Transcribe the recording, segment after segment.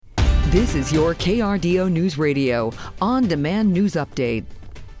This is your KRDO News Radio on-demand news update.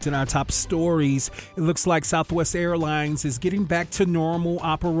 In our top stories, it looks like Southwest Airlines is getting back to normal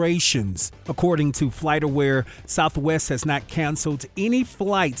operations. According to FlightAware, Southwest has not canceled any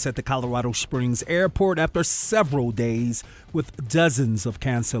flights at the Colorado Springs Airport after several days with dozens of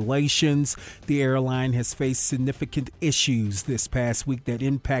cancellations. The airline has faced significant issues this past week that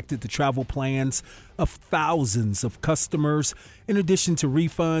impacted the travel plans of thousands of customers. In addition to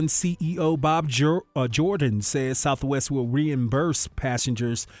refunds, CEO Bob Jordan says Southwest will reimburse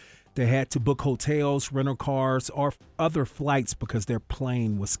passengers that had to book hotels, rental cars, or other flights because their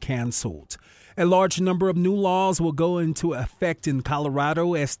plane was canceled. A large number of new laws will go into effect in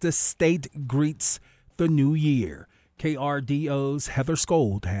Colorado as the state greets the new year. KRDO's Heather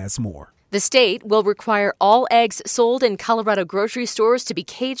Skold has more. The state will require all eggs sold in Colorado grocery stores to be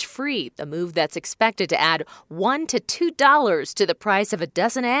cage-free, a move that's expected to add $1 to $2 to the price of a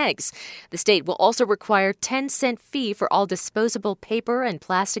dozen eggs. The state will also require 10-cent fee for all disposable paper and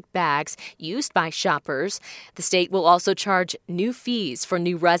plastic bags used by shoppers. The state will also charge new fees for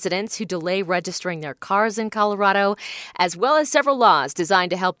new residents who delay registering their cars in Colorado, as well as several laws designed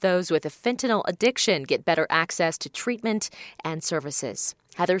to help those with a fentanyl addiction get better access to treatment and services.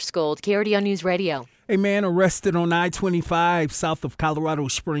 Heather Skold, KRDO News Radio. A man arrested on I-25 south of Colorado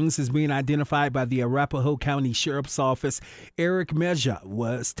Springs is being identified by the Arapahoe County Sheriff's Office. Eric Meja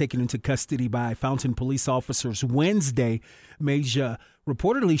was taken into custody by Fountain police officers Wednesday. Meja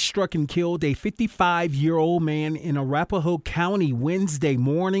reportedly struck and killed a 55-year-old man in Arapahoe County Wednesday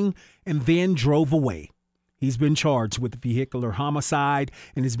morning and then drove away. He's been charged with vehicular homicide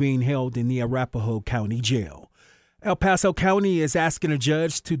and is being held in the Arapahoe County Jail. El Paso County is asking a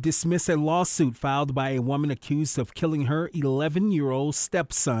judge to dismiss a lawsuit filed by a woman accused of killing her 11-year-old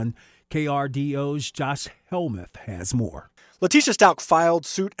stepson. KRDO's Josh Helmuth has more. Letitia Stout filed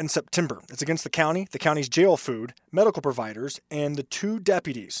suit in September. It's against the county's jail food, medical providers, and the 2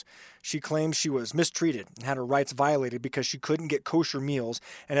 deputies. She claims she was mistreated and had her rights violated because she couldn't get kosher meals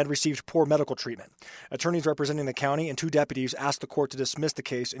and had received poor medical treatment. Attorneys representing the county and 2 deputies asked the court to dismiss the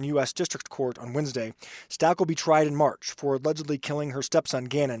case in U.S. District Court on Wednesday. Stout will be tried in March for allegedly killing her stepson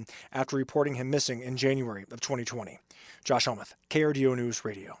Gannon after reporting him missing in January of 2020. Josh Helmuth, KRDO News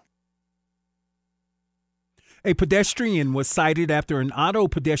Radio. A pedestrian was cited after an auto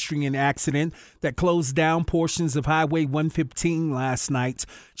pedestrian accident that closed down portions of Highway 115 last night.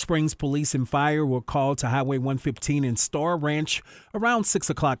 Springs Police and Fire were called to Highway 115 in Star Ranch around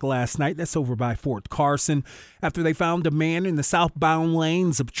 6 o'clock last night. That's over by Fort Carson. After they found a man in the southbound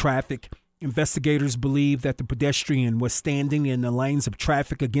lanes of traffic. Investigators believe that the pedestrian was standing in the lanes of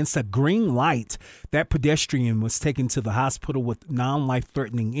traffic against a green light. That pedestrian was taken to the hospital with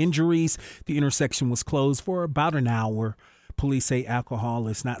non-life-threatening injuries. The intersection was closed for about an hour. Police say alcohol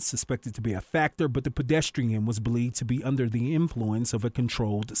is not suspected to be a factor, but the pedestrian was believed to be under the influence of a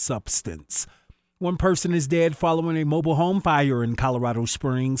controlled substance. 1 person is dead following a mobile home fire in Colorado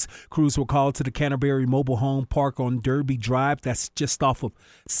Springs. Crews were called to the Canterbury Mobile Home Park on Derby Drive. That's just off of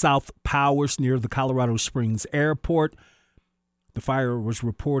South Powers near the Colorado Springs Airport. The fire was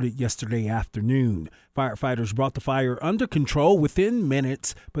reported yesterday afternoon. Firefighters brought the fire under control within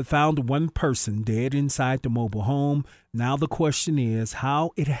minutes, but found 1 person dead inside the mobile home. Now the question is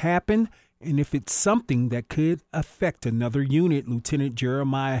how it happened and if it's something that could affect another unit. Lieutenant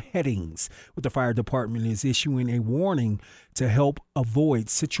Jeremiah Headings with the fire department is issuing a warning to help avoid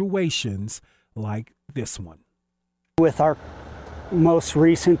situations like this one. With our most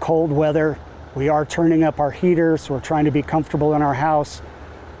recent cold weather, we are turning up our heaters. We're trying to be comfortable in our house.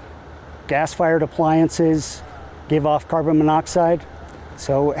 Gas-fired appliances give off carbon monoxide.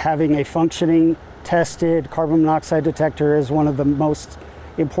 So having a functioning, tested carbon monoxide detector is one of the most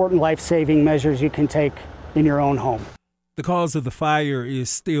important life-saving measures you can take in your own home. The cause of the fire is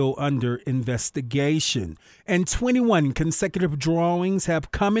still under investigation. And 21 consecutive drawings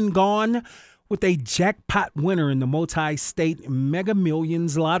have come and gone with a jackpot winner in the multi-state Mega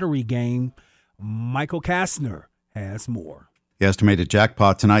Millions lottery game. Michael Kastner has more. The estimated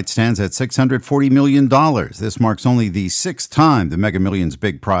jackpot tonight stands at $640 million. This marks only the 6th time the Mega Millions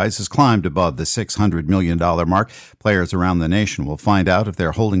big prize has climbed above the $600 million mark. Players around the nation will find out if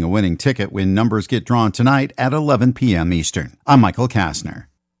they're holding a winning ticket when numbers get drawn tonight at 11 p.m. Eastern. I'm Michael Kastner.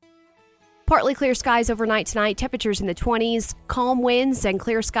 Partly clear skies overnight tonight. Temperatures in the 20s. Calm winds and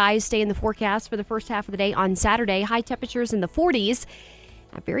clear skies stay in the forecast for the first half of the day on Saturday. High temperatures in the 40s.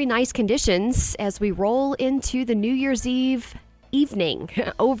 Very nice conditions as we roll into the New Year's Eve evening.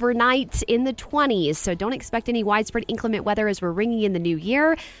 Overnight in the 20s, so don't expect any widespread inclement weather as we're ringing in the new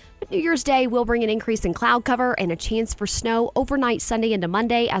year. But New Year's Day will bring an increase in cloud cover and a chance for snow overnight Sunday into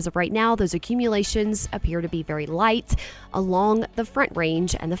Monday. As of right now, those accumulations appear to be very light along the Front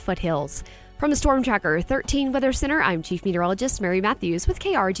Range and the foothills. From the Storm Tracker 13 Weather Center, I'm Chief Meteorologist Mary Matthews with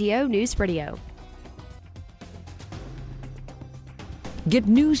KRDO News Radio. Get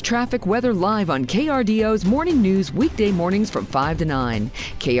news, traffic, weather live on KRDO's Morning News weekday mornings from 5 to 9.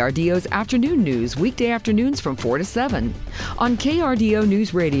 KRDO's Afternoon News weekday afternoons from 4 to 7. On KRDO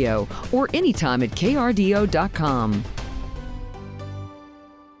News Radio or anytime at krdo.com.